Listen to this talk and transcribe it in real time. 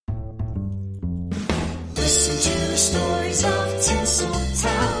Listen to the stories of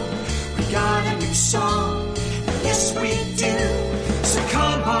Tinseltown. We got a new song, yes we do. So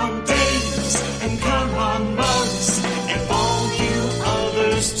come on days and come on months and all you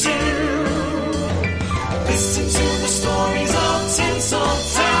others too. Listen to the stories of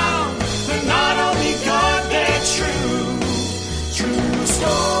Tinseltown. They're not only good, they're true. True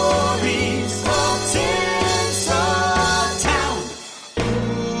stories of Tinseltown.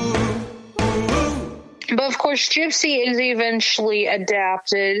 But of course, Gypsy is eventually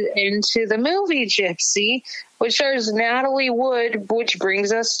adapted into the movie Gypsy, which stars Natalie Wood, which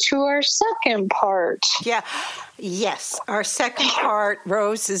brings us to our second part. Yeah. Yes. Our second part,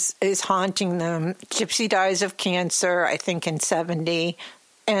 Rose is haunting them. Gypsy dies of cancer, I think, in 1970.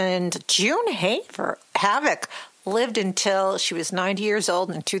 And June Havoc lived until she was 90 years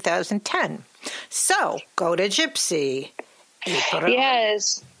old in 2010. So, go to Gypsy.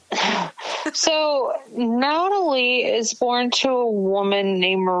 Yes. So Natalie is born to a woman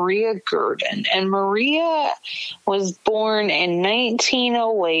named Maria Gurdon, and Maria was born in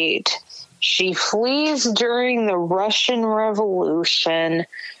 1908. She flees during the Russian Revolution,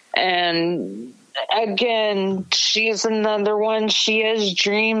 and again, she's another one. She has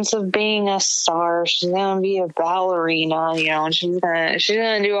dreams of being a star. She's gonna be a ballerina, you know, and she's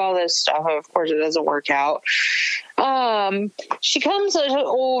gonna do all this stuff. Of course, it doesn't work out. She comes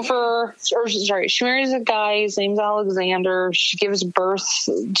over, she marries a guy. His name's Alexander. She gives birth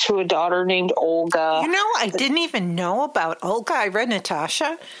to a daughter named Olga. You know, I didn't even know about Olga. I read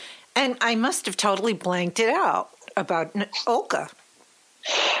Natasha, and I must have totally blanked it out about Olga.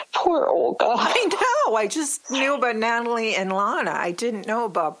 Poor Olga. I know. I just knew about Natalie and Lana. I didn't know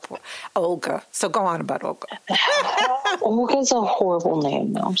about Olga. So go on about Olga. Olga's a horrible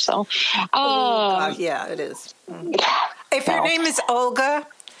name, though. So, yeah, it is. If your name is Olga,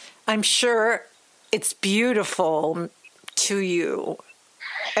 I'm sure it's beautiful to you.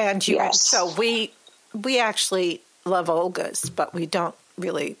 And you. Yes. So we actually love Olgas, but we don't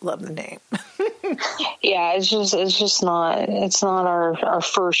really love the name. Yeah, it's just not our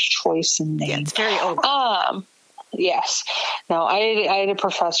first choice in name. Yeah, it's very Olga. Yes. No, I had a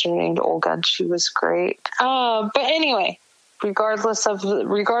professor named Olga, and she was great. But anyway, regardless of the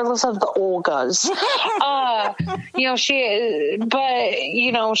Olgas,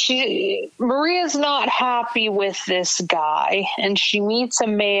 Maria's not happy with this guy, and she meets a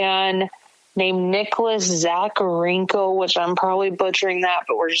man named Nicholas Zakharenko, which I'm probably butchering that,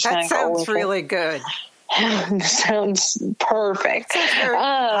 but we're just going to go with it. That sounds really good. Sounds perfect.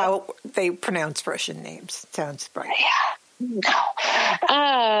 How they pronounce Russian names. Sounds right.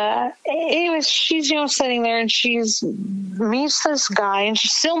 Yeah. Anyways, she's, sitting there and meets this guy, and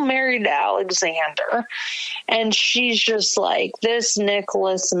she's still married to Alexander. And she's just like, this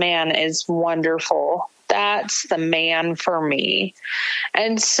Nicholas man is wonderful. That's the man for me.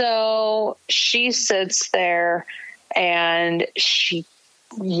 And so she sits there and she,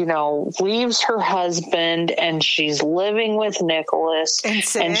 leaves her husband, and she's living with Nicholas.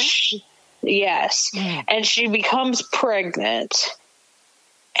 And yes. And she becomes pregnant.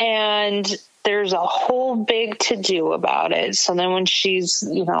 And there's a whole big to-do about it. So then when she's,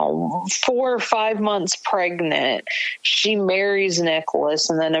 4 or 5 months pregnant, she marries Nicholas.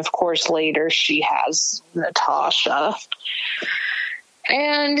 And then, of course, later she has Natasha.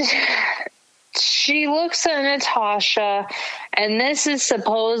 And she looks at Natasha, and this is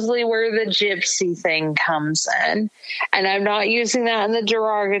supposedly where the gypsy thing comes in. And I'm not using that in the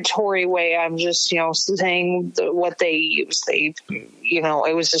derogatory way. I'm just, saying what they use. It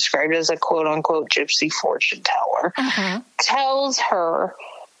was described as a quote-unquote gypsy fortune teller. Tells her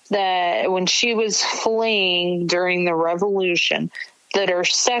that when she was fleeing during the revolution, that her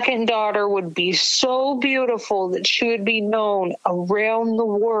second daughter would be so beautiful that she would be known around the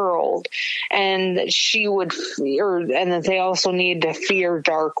world, and that and that they also need to fear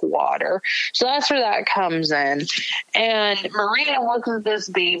dark water. So that's where that comes in. And Maria looks at this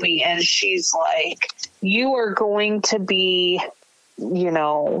baby, and she's like, you are going to be, you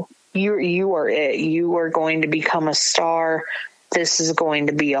are it. You are going to become a star. This is going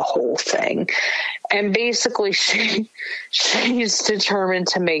to be a whole thing. And basically she's determined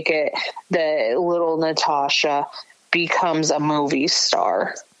to make it that little Natasha becomes a movie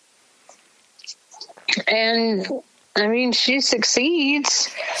star. And I mean, she succeeds.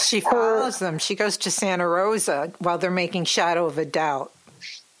 She follows them. She goes to Santa Rosa while they're making Shadow of a Doubt.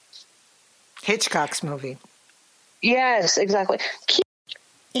 Hitchcock's movie. Yes, exactly.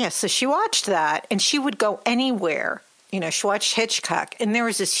 Yeah, so she watched that, and she would go anywhere. She watched Hitchcock, and there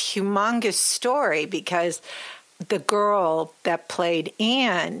was this humongous story because the girl that played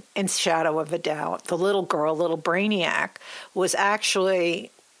Anne in Shadow of a Doubt, the little girl, little brainiac, was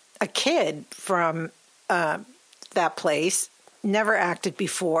actually a kid from that place, never acted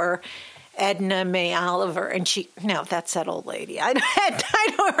before, Edna May Oliver. And that's that old lady. I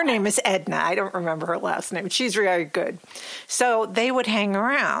know her name is Edna. I don't remember her last name. She's very good. So they would hang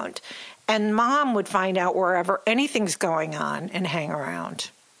around. And Mom would find out wherever anything's going on and hang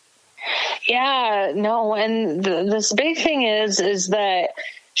around. Yeah, no, and this big thing is that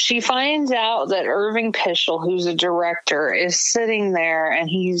she finds out that Irving Pischel, who's a director, is sitting there and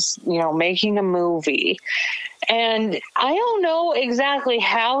he's, making a movie. And I don't know exactly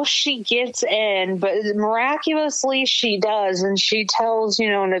how she gets in, but miraculously she does. And she tells,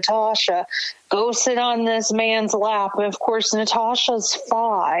 Natasha, go sit on this man's lap. And of course, Natasha's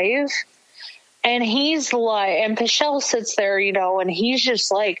 5. And he's like, and Pischel sits there, and he's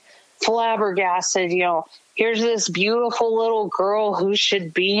just like, flabbergasted, here's this beautiful little girl who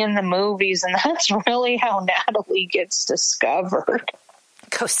should be in the movies. And that's really how Natalie gets discovered.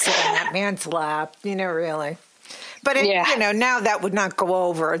 Go sit on that man's lap, really. But, now that would not go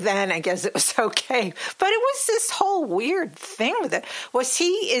over. Then I guess it was okay. But it was this whole weird thing with it.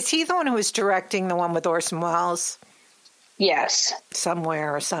 Is he the one who was directing the one with Orson Welles? Yes.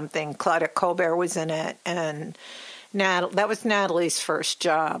 Somewhere or something. Claudette Colbert was in it. And that was Natalie's first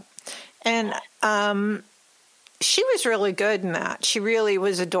job. And she was really good in that. She really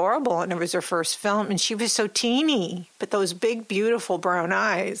was adorable, and it was her first film. And she was so teeny, but those big, beautiful brown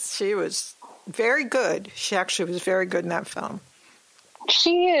eyes. She was very good. She actually was very good in that film.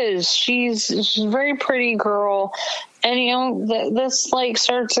 She is. She's a very pretty girl. And, this,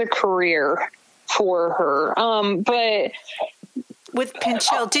 starts a career for her. But with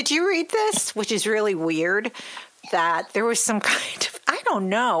Pischel, did you read this? Which is really weird. That there was some kind of, I don't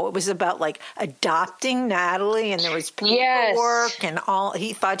know, it was about adopting Natalie, and there was paperwork and all.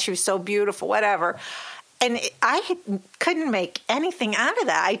 He thought she was so beautiful, whatever. And I couldn't make anything out of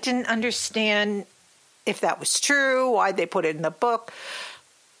that. I didn't understand if that was true, why they put it in the book.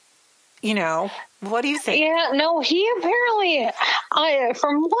 What do you think? Yeah, no, he apparently,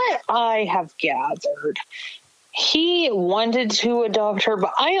 from what I have gathered, he wanted to adopt her,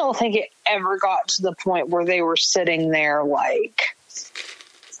 but I don't think it ever got to the point where they were sitting there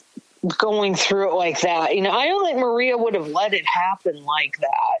going through it like that. I don't think Maria would have let it happen like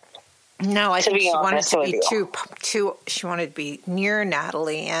that. No, I think she wanted to be she wanted to be near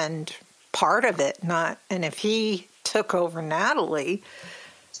Natalie and part of it, not. And if he took over Natalie,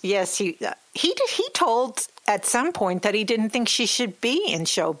 yes, he told at some point that he didn't think she should be in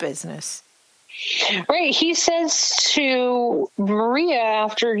show business. Right. He says to Maria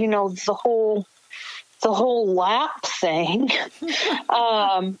after, the whole lap thing,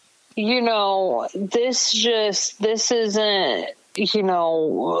 this isn't,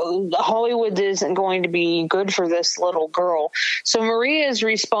 Hollywood isn't going to be good for this little girl. So Maria's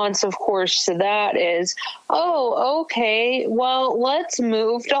response, of course, to that is, oh, okay, well, let's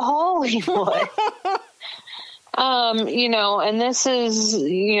move to Hollywood. And this is,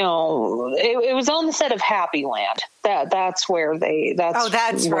 it was on the set of Happy Land. That's where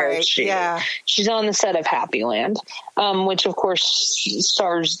that's right. She's on the set of Happy Land, which of course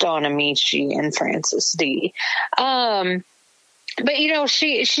stars Don Amici and Francis D. But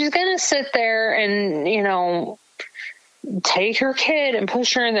she's going to sit there and, take her kid and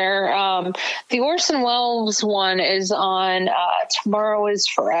push her in there. The Orson Welles one is on Tomorrow is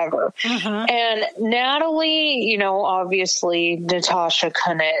Forever. Mm-hmm. And Natalie, obviously Natasha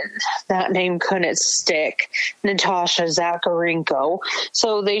that name couldn't stick. Natasha Zacharenko.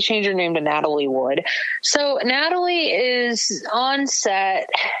 So they changed her name to Natalie Wood. So Natalie is on set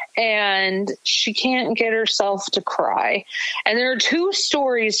and she can't get herself to cry. And there are 2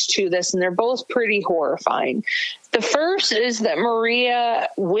 stories to this, and they're both pretty horrifying. The first is that Maria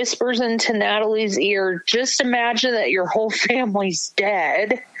whispers into Natalie's ear, just imagine that your whole family's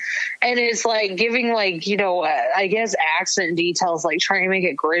dead. And it's giving I guess accent details, trying to make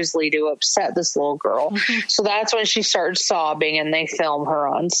it grisly to upset this little girl. Mm-hmm. So that's when she starts sobbing and they film her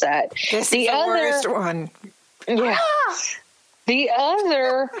on set. This is the worst one. Yeah. The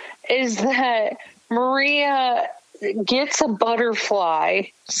other is that Maria gets a butterfly.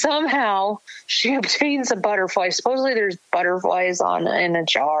 Somehow she obtains a butterfly. Supposedly there's butterflies in a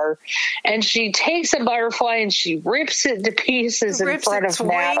jar. And she takes a butterfly and she rips it to pieces in front of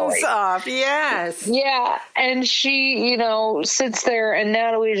Natalie. Wings off, yes. Yeah. And she, sits there and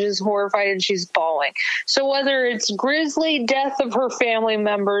Natalie's just horrified and she's bawling. So whether it's grisly death of her family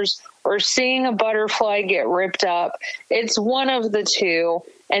members or seeing a butterfly get ripped up, it's one of the two.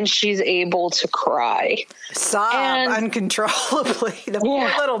 and she's able to cry. Sob uncontrollably. The poor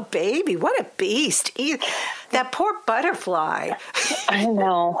little baby. What a beast. That poor butterfly. I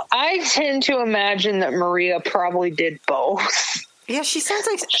know. I tend to imagine that Maria probably did both. Yeah, she sounds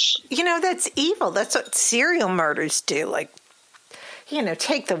like, that's evil. That's what serial murders do. Like,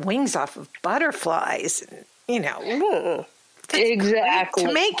 take the wings off of butterflies. Exactly.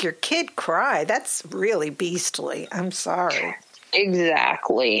 To make your kid cry, that's really beastly. I'm sorry.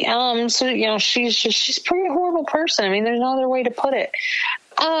 Exactly. So, she's a pretty horrible person. I mean, there's no other way to put it.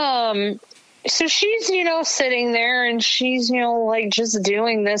 So she's, sitting there and she's, just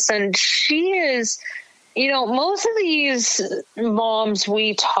doing this, and she is, most of these moms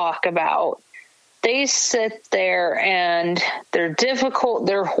we talk about, they sit there and they're difficult,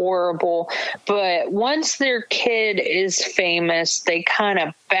 they're horrible, but once their kid is famous, they kind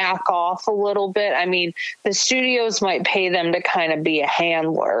of back off a little bit. I mean, the studios might pay them to kind of be a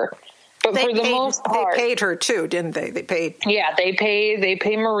handler, but for the most part, they paid her too, didn't they? They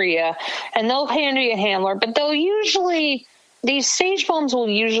pay Maria, and they'll pay her to be a handler, but they'll usually, these stage moms will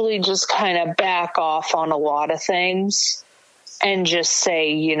usually just kind of back off on a lot of things and just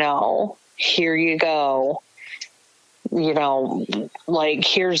say, here you go.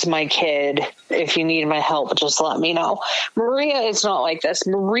 Here's my kid. If you need my help, just let me know. Maria is not like this.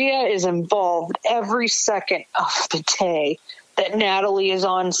 Maria is involved every second of the day that Natalie is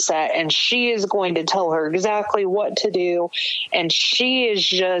on set, and she is going to tell her exactly what to do. And she is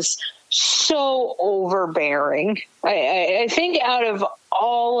just so overbearing. I think out of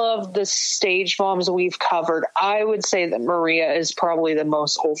all of the stage moms we've covered, I would say that Maria is probably the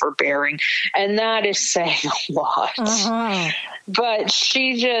most overbearing, and that is saying a lot. But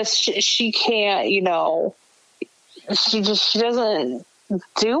she can't, she doesn't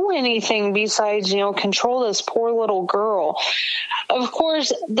do anything besides, control this poor little girl. Of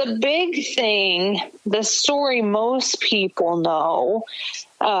course, the big thing, the story most people know,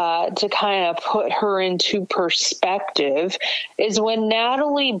 to kind of put her into perspective, is when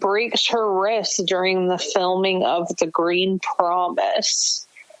Natalie breaks her wrist during the filming of The Green Promise.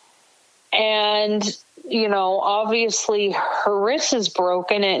 And, obviously her wrist is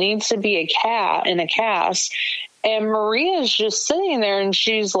broken. It needs to be in a cast. And Maria's just sitting there and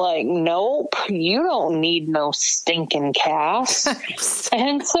she's like, nope, you don't need no stinking cast.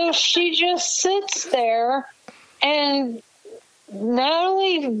 And so she just sits there, and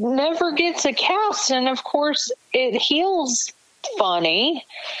Natalie never gets a cast. And of course it heals funny,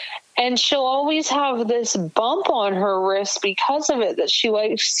 and she'll always have this bump on her wrist because of it that she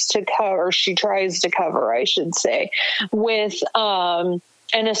likes to cover, she tries to cover, I should say, with,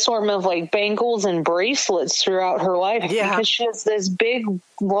 an assortment of like bangles and bracelets throughout her life, because she has this big,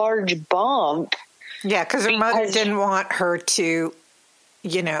 large bump. Yeah, because her mother didn't want her to,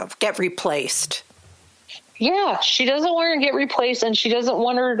 get replaced. Yeah, she doesn't want her to get replaced, and she doesn't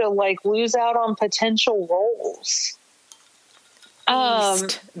want her to like lose out on potential roles.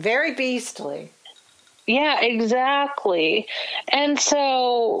 Very beastly. Yeah, exactly. And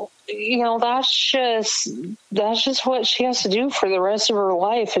so, that's just what she has to do for the rest of her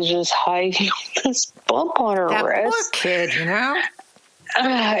life, is just hide this bump on her wrist. That poor kid,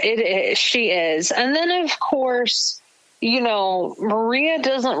 It is. She is. And then, of course, Maria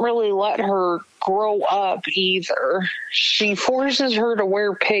doesn't really let her grow up either. She forces her to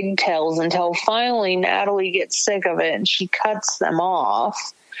wear pigtails until finally Natalie gets sick of it and she cuts them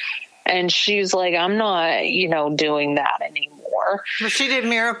off. And she's like, I'm not, doing that anymore. Well, she did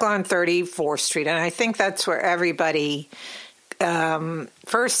Miracle on 34th Street, and I think that's where everybody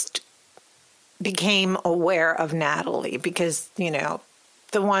first became aware of Natalie, because, the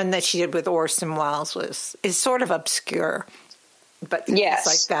one that she did with Orson Welles is sort of obscure. But yes,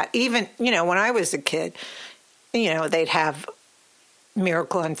 like that. Even, when I was a kid, they'd have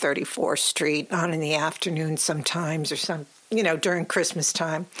Miracle on 34th Street on in the afternoon sometimes, or during Christmas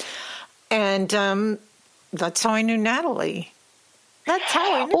time. And that's how I knew Natalie. That's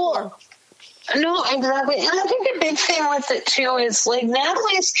how I knew her. No, exactly. And I think the big thing with it, too, is, like,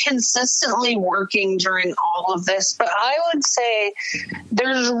 Natalie is consistently working during all of this. But I would say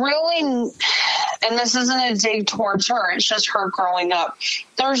there's really, and this isn't a dig towards her, it's just her growing up,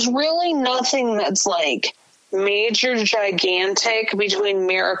 there's really nothing that's, like, major gigantic between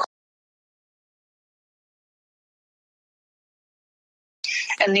Miracle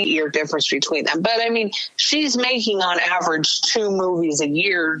and the year difference between them. But I mean, she's making on average 2 movies a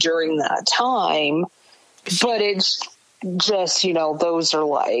year during that time. But it's just, those are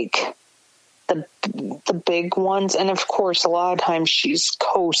like the big ones. And of course, a lot of times she's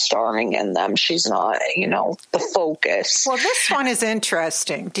co-starring in them. She's not, the focus. Well, this one is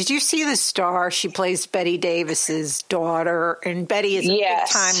interesting. Did you see the star? She plays Betty Davis's daughter, and Betty is a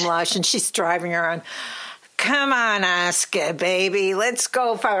big-time lush, and she's driving around. Come on, Oscar, baby, let's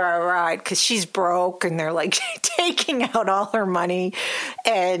go for a ride, because she's broke, and they're like taking out all her money,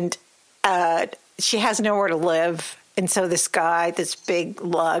 and she has nowhere to live. And so this guy, this big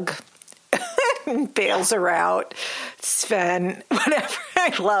lug, bails her out. Sven, whatever.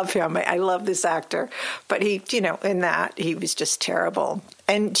 I love him. I love this actor. But he, in that, he was just terrible.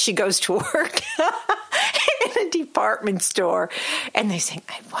 And she goes to work in a department store. And they say,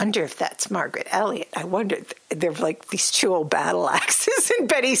 I wonder if that's Margaret Elliott. I wonder. They're like these two old battle axes. And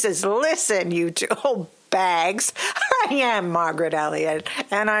Betty says, listen, you two old bags. I am Margaret Elliott.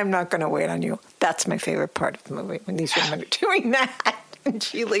 And I'm not going to wait on you. That's my favorite part of the movie, when these women are doing that. And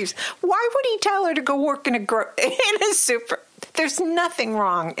she leaves. Why would he tell her to go work in a super? There's nothing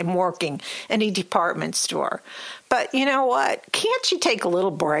wrong in working in a department store. But you know what? Can't she take a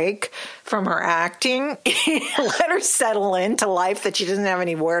little break from her acting? Let her settle into life that she doesn't have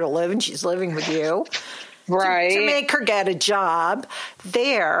anywhere to live and she's living with you. Right. To make her get a job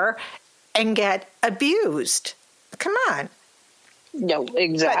there and get abused. Come on. No,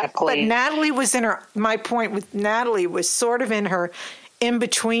 exactly. But Natalie was my point with Natalie was sort of in her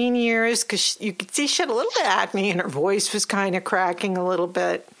in-between years, because you could see she had a little bit of acne and her voice was kind of cracking a little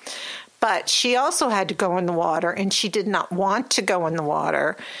bit. But she also had to go in the water, and she did not want to go in the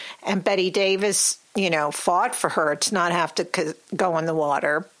water. And Betty Davis, fought for her to not have to go in the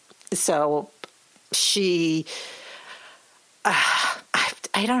water. So she...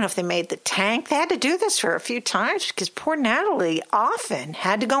 I don't know if they made the tank. They had to do this for a few times because poor Natalie often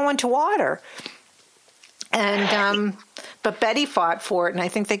had to go into water. And but Betty fought for it, and I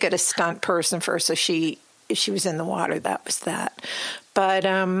think they got a stunt person for her. So if she was in the water, that was that. But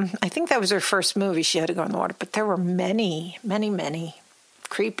I think that was her first movie. She had to go in the water. But there were many, many, many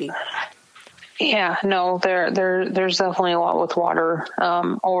creepy. Yeah, no, there's definitely a lot with water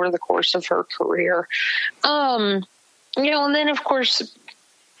over the course of her career. And then of course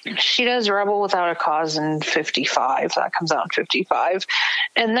she does Rebel Without a Cause in 55. That comes out in 55.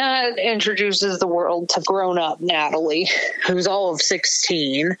 And that introduces the world to grown-up Natalie, who's all of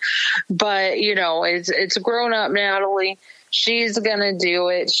 16. But, it's grown-up Natalie. She's going to do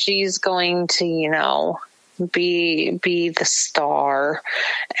it. She's going to, be the star.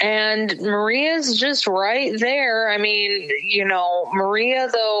 And Maria's just right there. I mean, Maria,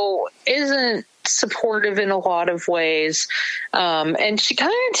 though, isn't supportive in a lot of ways. And she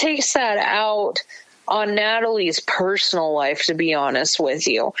kind of takes that out on Natalie's personal life, to be honest with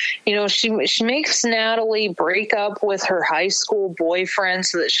you. She makes Natalie break up with her high school boyfriend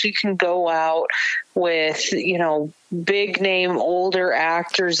so that she can go out with, big name older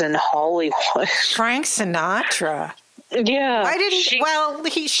actors in Hollywood. Frank Sinatra. Yeah. Why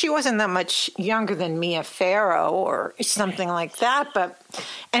didn't she wasn't that much younger than Mia Farrow or something like that,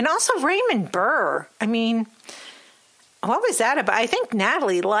 and also Raymond Burr. I mean, what was that about? I think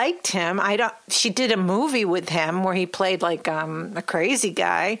Natalie liked him. She did a movie with him where he played like a crazy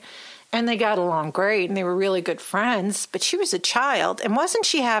guy, and they got along great and they were really good friends, but she was a child. And wasn't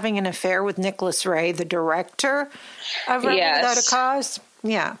she having an affair with Nicholas Ray, the director of Rebel Without a Cause?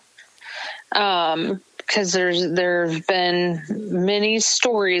 Yeah. Because there have been many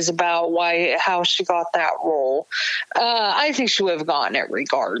stories about how she got that role. I think she would have gotten it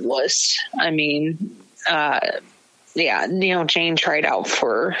regardless. I mean, Jane tried out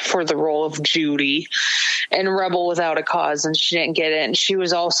for the role of Judy in Rebel Without a Cause, and she didn't get it. And she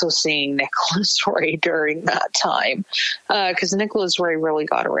was also seeing Nicholas Ray during that time, because Nicholas Ray really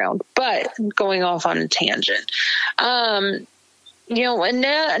got around. But going off on a tangent. And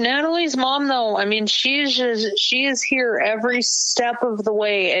Natalie's mom, though, I mean, she is here every step of the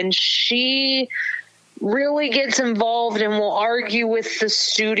way, and she really gets involved and will argue with the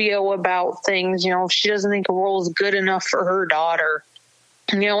studio about things, if she doesn't think a role is good enough for her daughter.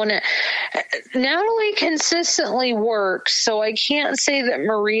 And Natalie consistently works, so I can't say that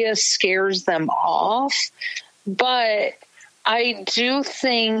Maria scares them off, but I do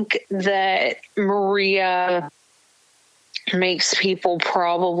think that Maria makes people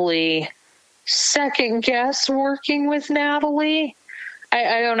probably second guess working with Natalie.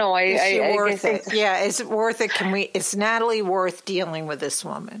 I don't know. Is it worth it? Yeah, is it worth it? Is Natalie worth dealing with this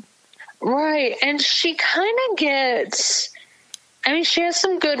woman? Right. And she kind of gets, she has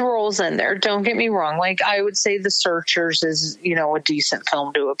some good roles in there. Don't get me wrong. Like, I would say The Searchers is, a decent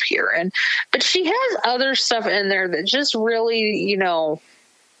film to appear in. But she has other stuff in there that just really,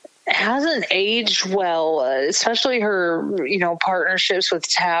 hasn't aged well, especially her, partnerships with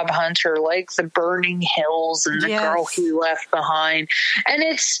Tab Hunter, like The Burning Hills and The Girl He Left Behind. And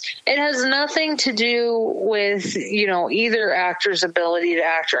it has nothing to do with, either actor's ability to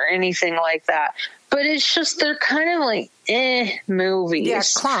act or anything like that. But it's just, they're kind of like, movies. Yeah,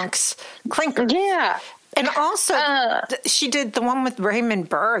 clinkers. Yeah. And also, she did the one with Raymond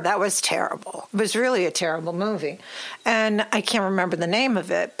Burr. That was terrible. It was really a terrible movie. And I can't remember the name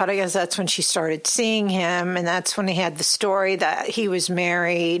of it, but I guess that's when she started seeing him. And that's when he had the story that he was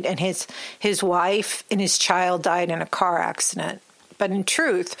married and his wife and his child died in a car accident. But in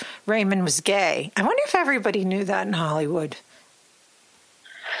truth, Raymond was gay. I wonder if everybody knew that in Hollywood.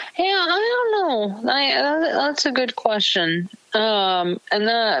 Yeah, I don't know. That's a good question. And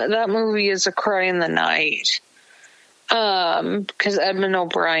that movie is A Cry in the Night. Because Edmund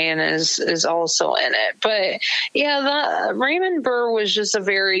O'Brien is also in it. But yeah, Raymond Burr was just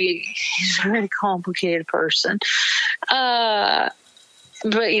he's a very complicated person. But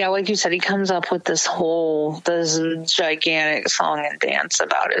yeah, like you said, he comes up with this gigantic song and dance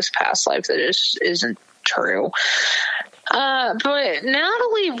about his past life that just isn't true. But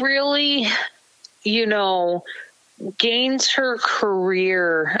Natalie really, gains her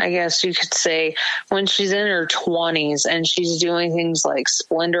career, I guess you could say, when she's in her 20s and she's doing things like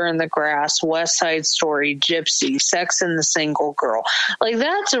Splendor in the Grass, West Side Story, Gypsy, Sex and the Single Girl. Like,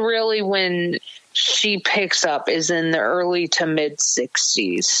 that's really when she picks up, is in the early to mid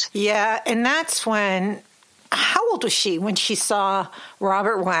 60s. Yeah, and that's when... How old was she when she saw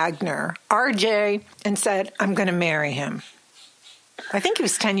Robert Wagner, RJ, and said, I'm going to marry him? I think he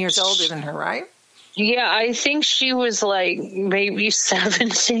was 10 years older than her, right? Yeah, I think she was like maybe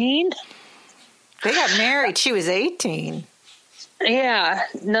 17. They got married. She was 18. Yeah,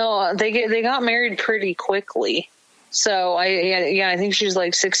 no, they got married pretty quickly. So I think she's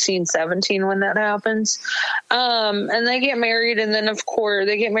like 16, 17 when that happens. And they get married, and then of course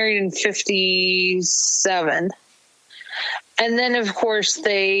they get married in 57. And then, of course,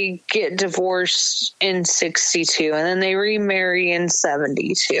 they get divorced in 62, and then they remarry in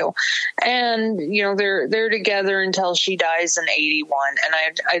 72. And, they're together until she dies in 81. And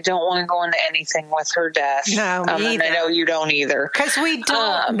I don't want to go into anything with her death. No, and I know you don't either. Because we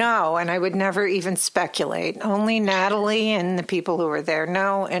don't know, and I would never even speculate. Only Natalie and the people who were there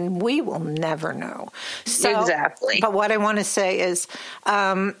know, and we will never know. So, exactly. But what I want to say is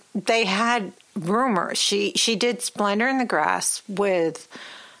they had... rumors. She did Splendor in the Grass with,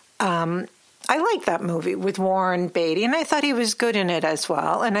 I like that movie with Warren Beatty, and I thought he was good in it as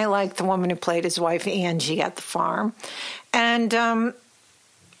well. And I liked the woman who played his wife, Angie, at the farm. And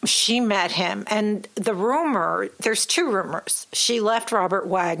she met him. And there's two rumors. She left Robert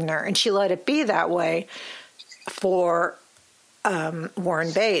Wagner, and she let it be that way for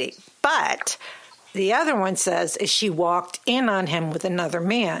Warren Beatty. But the other one says is she walked in on him with another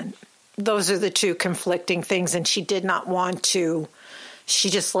man. Those are the two conflicting things, and she did not want to. She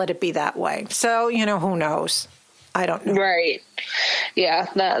just let it be that way. So, who knows? I don't know. Right. Yeah,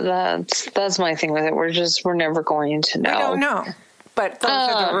 that's my thing with it. We're never going to know. I don't know. But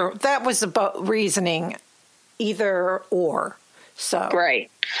that was about reasoning, either or. So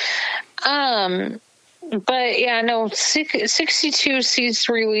right. But yeah, no, 62 sees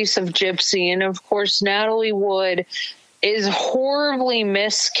the release of Gypsy, and of course Natalie Wood is horribly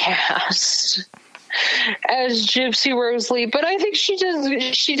miscast as Gypsy Rose Lee, but I think she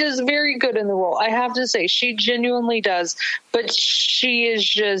does very good in the role. I have to say, she genuinely does, but she is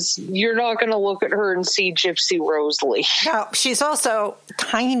just, you're not going to look at her and see Gypsy Rose Lee. No, she's also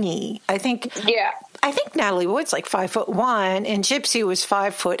tiny. I think Natalie Wood's like 5'1", and Gypsy was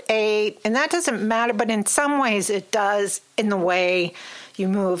 5'8", and that doesn't matter, but in some ways it does in the way you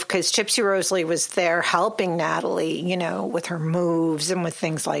move, because Gypsy Rose Lee was there helping Natalie, with her moves and with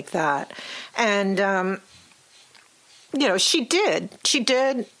things like that. And, she did,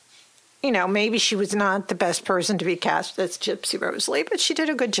 maybe she was not the best person to be cast as Gypsy Rose Lee, but she did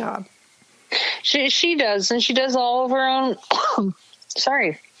a good job. She does, and she does all of her own,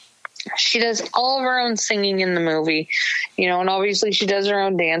 sorry. She does all of her own singing in the movie, and obviously she does her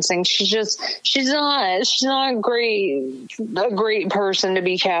own dancing. She's not a great person to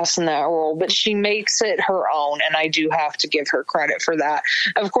be cast in that role, but she makes it her own, and I do have to give her credit for that.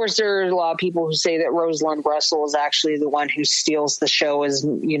 Of course, there are a lot of people who say that Rosalind Russell is actually the one who steals the show as,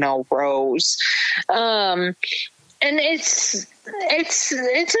 Rose. And it's a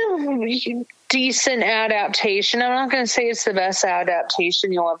decent adaptation. I'm not going to say it's the best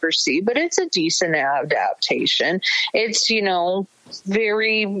adaptation you'll ever see, but it's a decent adaptation. It's,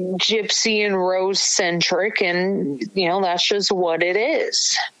 very Gypsy and Rose centric, and, that's just what it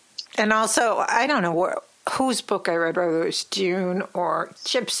is. And also, I don't know whose book I read, whether it was June or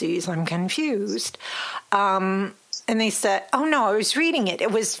Gypsy's. I'm confused. And they said, oh, no, I was reading it.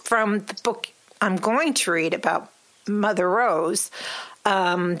 It was from the book I'm going to read about Mother Rose.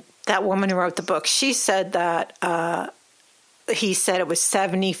 That woman who wrote the book, she said that he said it was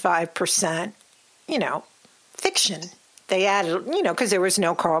 75%, fiction. They added, because there was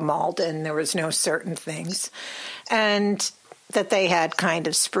no Karl Malden, there was no certain things, and that they had kind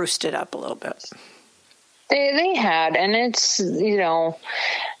of spruced it up a little bit. They had, and it's,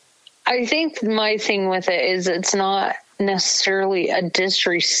 I think my thing with it is it's not necessarily a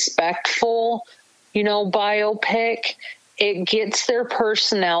disrespectful, biopic. It gets their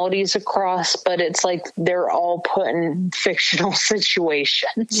personalities across, but it's like they're all put in fictional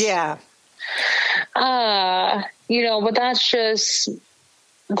situations. Yeah. But that's just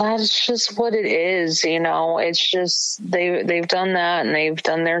what it is, it's just they've done that and they've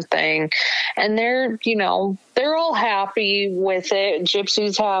done their thing, and they're all happy with it.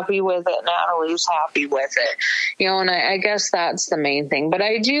 Gypsy's happy with it. Natalie's happy with it, and I guess that's the main thing. But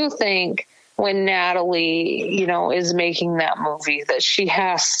I do think when Natalie, is making that movie, that she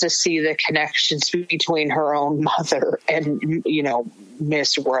has to see the connections between her own mother and,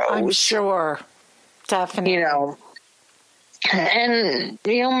 Miss Rose. I'm sure. Definitely. And,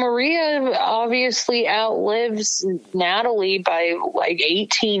 Maria obviously outlives Natalie by like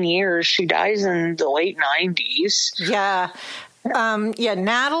 18 years. She dies in the late 90s. Yeah.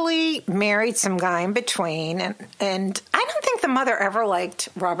 Natalie married some guy in between, and I don't think the mother ever liked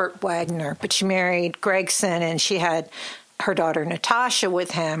Robert Wagner, but she married Gregson, and she had her daughter Natasha with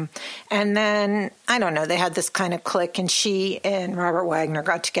him. And then, I don't know, they had this kind of clique, and she and Robert Wagner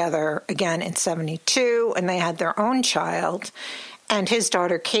got together again in 1972, and they had their own child, and his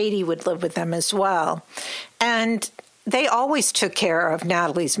daughter Katie would live with them as well. And they always took care of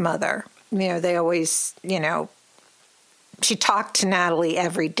Natalie's mother. They always, she talked to Natalie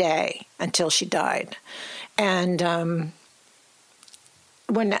every day until she died. And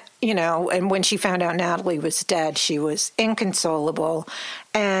when she found out Natalie was dead, she was inconsolable.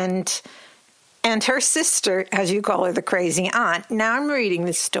 And her sister, as you call her, the crazy aunt. Now I'm reading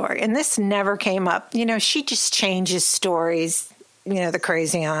this story, and this never came up. She just changes stories, the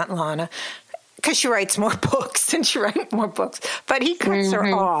crazy aunt Lana, because she writes more books and she writes more books. But he cuts her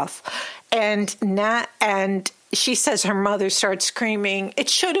off. And she says her mother starts screaming, "It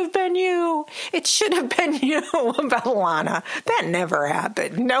should have been you. It should have been you," about Lana. That never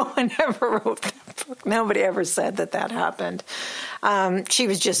happened. No one ever wrote that book. Nobody ever said that happened. She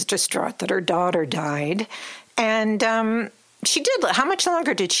was just distraught that her daughter died. And she did. How much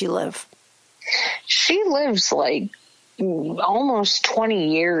longer did she live? She lives like almost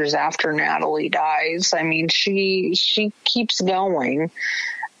 20 years after Natalie dies. I mean, she keeps going.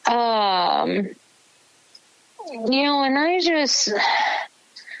 And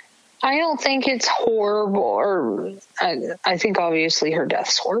I don't think it's horrible, or I think obviously her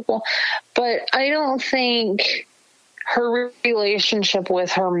death's horrible, but I don't think her relationship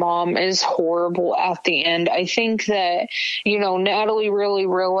with her mom is horrible at the end. I think that, Natalie really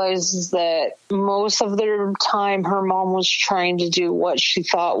realizes that most of the time her mom was trying to do what she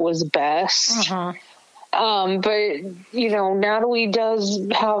thought was best. Uh-huh. But, Natalie does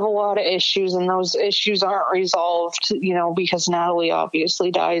have a lot of issues, and those issues aren't resolved, because Natalie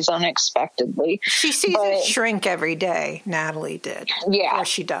obviously dies unexpectedly. She sees it shrink every day, Natalie did. Yeah. Before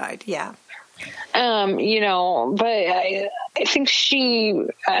she died, yeah. But I think she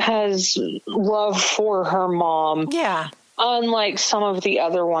has love for her mom. Yeah. Unlike some of the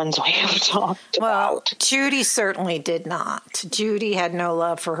other ones we have talked about. Judy certainly did not. Judy had no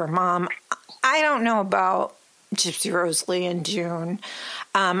love for her mom. I don't know about Gypsy Rose Lee and June.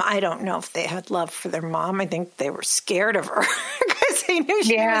 I don't know if they had love for their mom. I think they were scared of her because they knew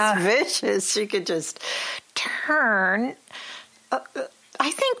she was vicious. She could just turn. I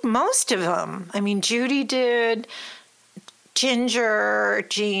think most of them. I mean, Judy did. Ginger,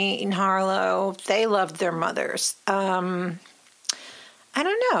 Jean Harlow, they loved their mothers. I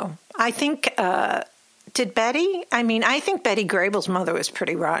don't know. I think... did Betty? I mean, I think Betty Grable's mother was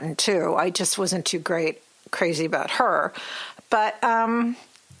pretty rotten, too. I just wasn't too crazy about her. But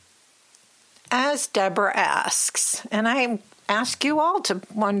as Deborah asks, and I ask you all to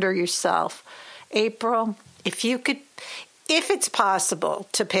wonder yourself, April, if it's possible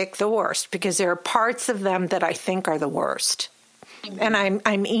to pick the worst, because there are parts of them that I think are the worst. And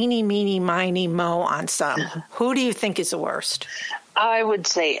I'm eeny, meeny, miny, mo on some. Who do you think is the worst? I would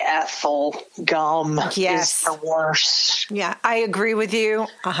say Ethel Gum is the worst. Yeah, I agree with you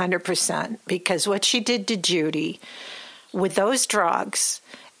 100%, because what she did to Judy with those drugs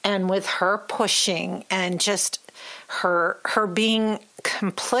And with her pushing and just her being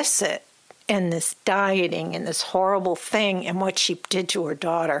complicit in this dieting and this horrible thing and what she did to her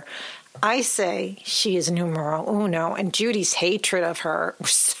daughter, I say she is numero uno. And Judy's hatred of her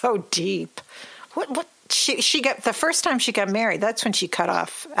was so deep. What she got the first time she got married, that's when she cut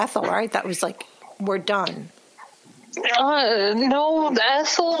off Ethel, right? That was like, we're done. No,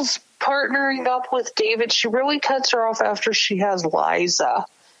 Ethel's partnering up with David. She really cuts her off after she has Liza,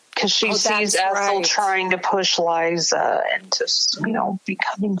 because she sees Ethel trying to push Liza into,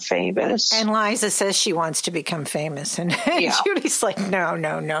 becoming famous. And Liza says she wants to become famous, and Judy's like,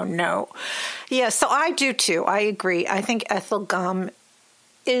 no. Yeah, so I do too. I agree. I think Ethel Gum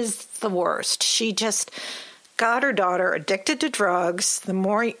is the worst. She just got her daughter addicted to drugs. The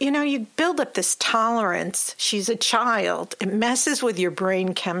more, you build up this tolerance. She's a child. It messes with your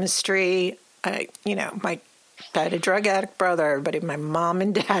brain chemistry. I had a drug addict brother, but my mom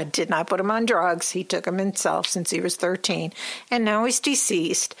and dad did not put him on drugs. He took them himself since he was 13, and now he's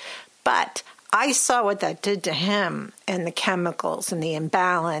deceased. But I saw what that did to him, and the chemicals and the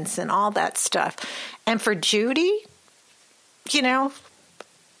imbalance and all that stuff. And for Judy,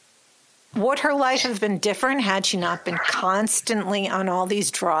 would her life have been different had she not been constantly on all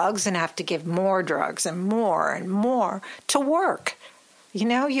these drugs and have to give more drugs and more to work?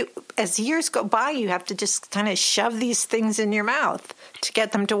 As years go by, you have to just kind of shove these things in your mouth to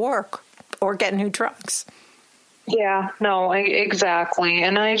get them to work or get new drugs. Yeah, no, exactly.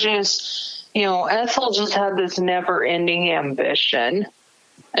 And I just, Ethel just had this never-ending ambition.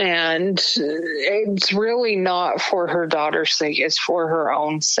 And it's really not for her daughter's sake. It's for her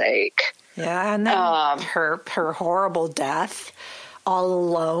own sake. Yeah, and then her horrible death all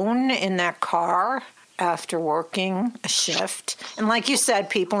alone in that car after working a shift. And like you said,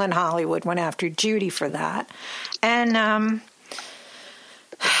 people in Hollywood went after Judy for that. And I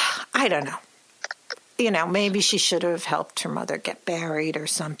don't know. Maybe she should have helped her mother get buried or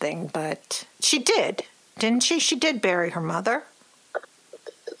something. But she did, didn't she? She did bury her mother.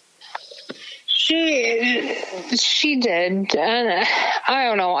 She did, and I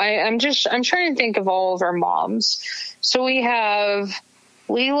don't know. I'm trying to think of all of our moms. So we have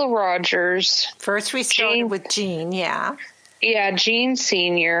Leela Rogers. First, we started with Jean. Yeah, Jean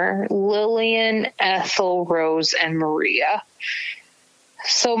Senior, Lillian, Ethel, Rose, and Maria.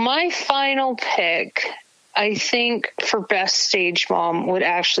 So my final pick, I think, for best stage mom would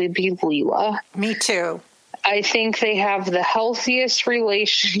actually be Leela. Me too. I think they have the healthiest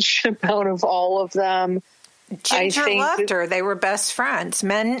relationship out of all of them. Ginger loved her. They were best friends.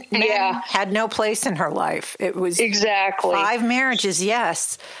 Men had no place in her life. It was exactly 5 marriages,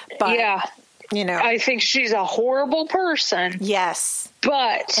 yes. But, I think she's a horrible person. Yes.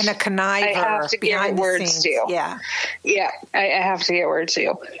 But and a conniver. I have to give words to. Yeah. Yeah, I have to get words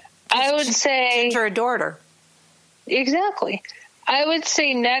to. I would say Ginger adored her. Exactly. I would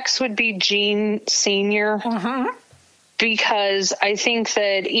say next would be Jean Senior, because I think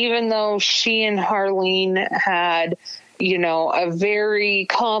that even though she and Harleen had, a very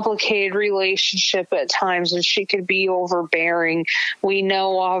complicated relationship at times, and she could be overbearing, we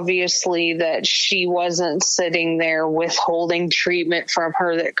know obviously that she wasn't sitting there withholding treatment from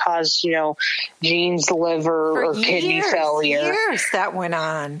her that caused, Jean's liver or kidney failure. Years that went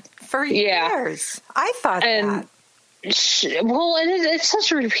on. For years. I thought that. Well, it's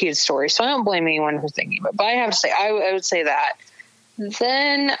such a repeated story, so I don't blame anyone for thinking of it. But I have to say, I would say that.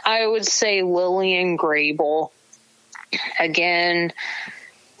 Then I would say Lillian Grable. Again,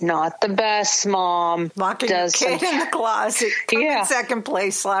 not the best mom. Locking your kid in the closet. Come in second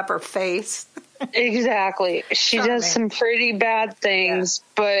place, slap her face. Exactly. She does some pretty bad things,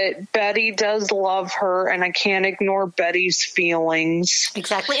 but Betty does love her, and I can't ignore Betty's feelings.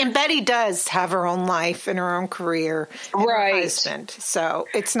 Exactly. And Betty does have her own life and her own career and her husband. So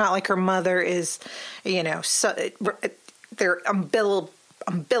it's not like her mother is, their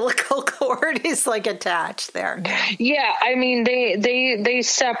umbilical cord is like attached there. Yeah, I mean they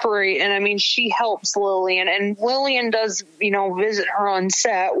separate, and I mean she helps Lillian, and Lillian does visit her on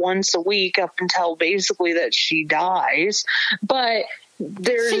set once a week up until basically that she dies. But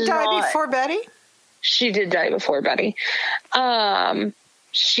she died before Betty? She did die before Betty.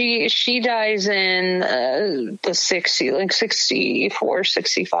 She dies in the 60, like 64,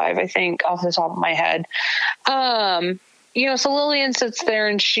 65, I think, off the top of my head. So Lillian sits there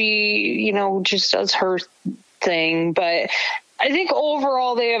and she, just does her thing. But I think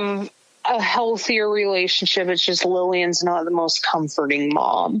overall they have a healthier relationship. It's just Lillian's not the most comforting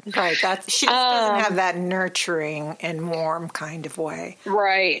mom. Right. She just doesn't have that nurturing and warm kind of way.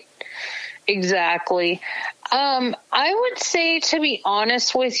 Right. Exactly. I would say, to be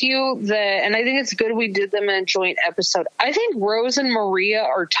honest with you, and I think it's good we did them in a joint episode. I think Rose and Maria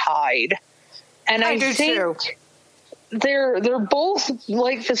are tied, and I do think too. They're both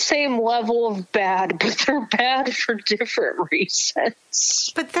like the same level of bad, but they're bad for different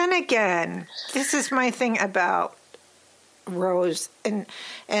reasons. But then again, this is my thing about Rose and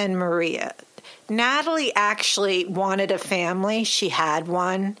Maria. Natalie actually wanted a family. She had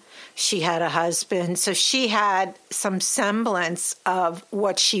one. She had a husband. So she had some semblance of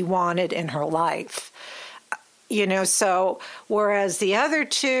what she wanted in her life. So whereas the other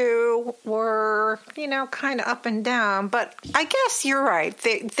two were, kind of up and down. But I guess you're right.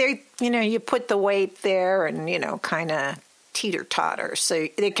 They you put the weight there and, kind of teeter-totter. So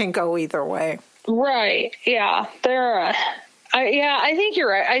it can go either way. Right. Yeah. I think you're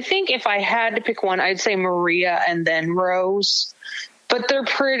right. I think if I had to pick one, I'd say Maria and then Rose. But they're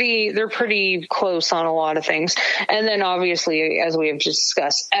pretty close on a lot of things. And then obviously, as we have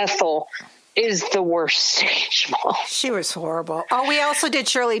discussed, Ethel is the worst stage mom. She was horrible. Oh, we also did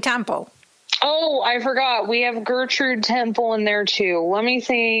Shirley Temple. Oh, I forgot. We have Gertrude Temple in there too. Let me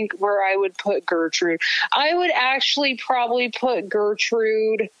think where I would put Gertrude. I would actually probably put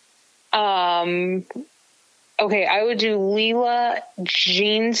Gertrude. Okay, I would do Leela,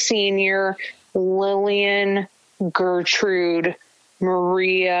 Jean Sr., Lillian, Gertrude,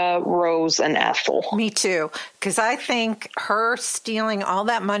 Maria, Rose, and Ethel. Me too, because I think her stealing all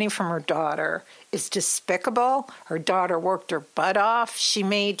that money from her daughter is despicable. Her daughter worked her butt off. She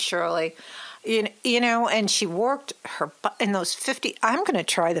made Shirley, and she worked her butt in those 50. I'm going to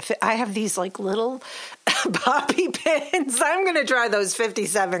try I have these like little bobby pins. I'm going to try those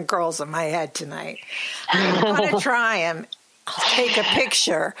 57 curls on my head tonight. I'm going to try them. I'll take a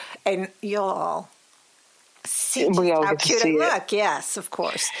picture, and you'll all see how cute I look. Yes, of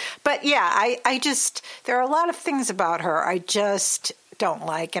course. But yeah, I just, there are a lot of things about her I just don't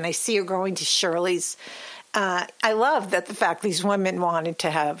like. And I see her going to Shirley's. I love that the fact these women wanted to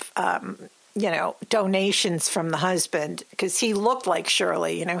have, donations from the husband because he looked like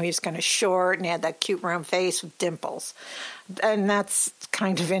Shirley. He was kind of short and he had that cute round face with dimples. And that's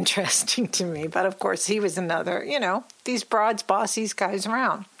kind of interesting to me. But of course, he was another, these broads boss these guys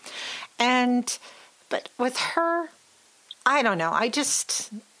around. But with her, I don't know. I just,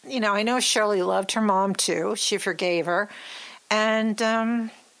 I know Shirley loved her mom too. She forgave her. And,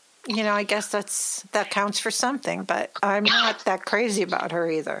 I guess that counts for something. But I'm not that crazy about her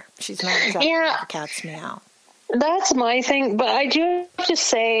either. She's not exactly the cat's meow. That's my thing. But I do have to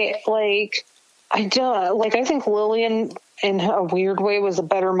say, I think Lillian, in a weird way, was a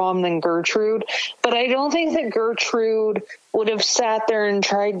better mom than Gertrude. But I don't think that Gertrude would have sat there and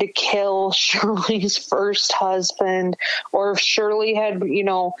tried to kill Shirley's first husband, or if Shirley had,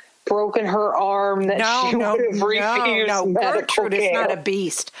 broken her arm, that she would have refused medical Gertrude care. Is not a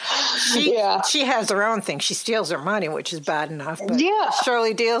beast. She has her own thing. She steals her money, which is bad enough. But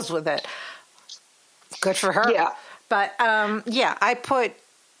Shirley deals with it. Good for her. Yeah. But I'm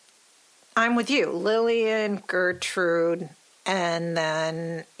with you, Lillian, Gertrude, and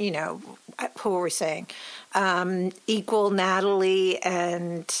then, who are we saying? Equal Natalie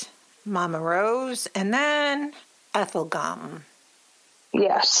and Mama Rose, and then Ethel Gum.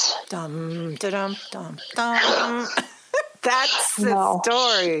 Yes. Dum, dum, dum, dum. That's the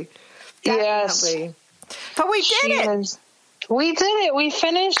story. Definitely. Yes. But we did it. We did it. We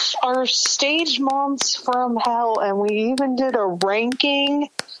finished our Stage Moms from Hell, and we even did a ranking.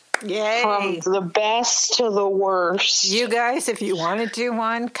 Yay. From the best to the worst. You guys, if you want to do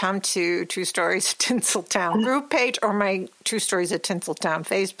one, come to True Stories of Tinseltown group page or my True Stories of Tinseltown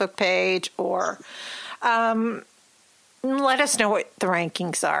Facebook page, or let us know what the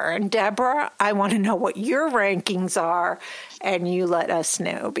rankings are. And Deborah, I want to know what your rankings are, and you let us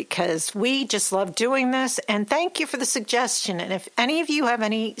know, because we just love doing this. And thank you for the suggestion. And if any of you have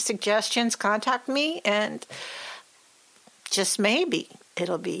any suggestions, contact me, and just maybe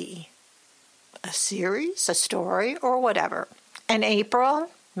it'll be a series, a story, or whatever. And April,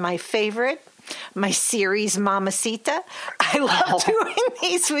 my favorite, my series Mamacita. I love doing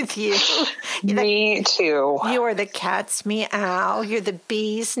these with you. Me too. You are the cat's meow. You're the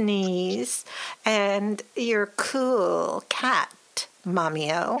bee's knees. And you're cool cat.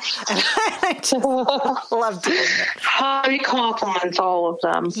 Mamio. And I just love doing it. High compliments, all of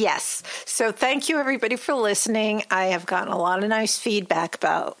them. Yes. So thank you, everybody, for listening. I have gotten a lot of nice feedback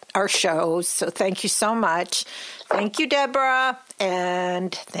about our shows. So thank you so much. Thank you, Deborah.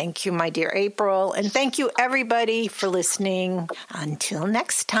 And thank you, my dear April. And thank you, everybody, for listening. Until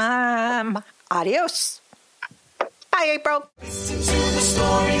next time. Adios. Bye, April. Listen to the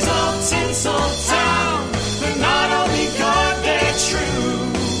stories of Tinsel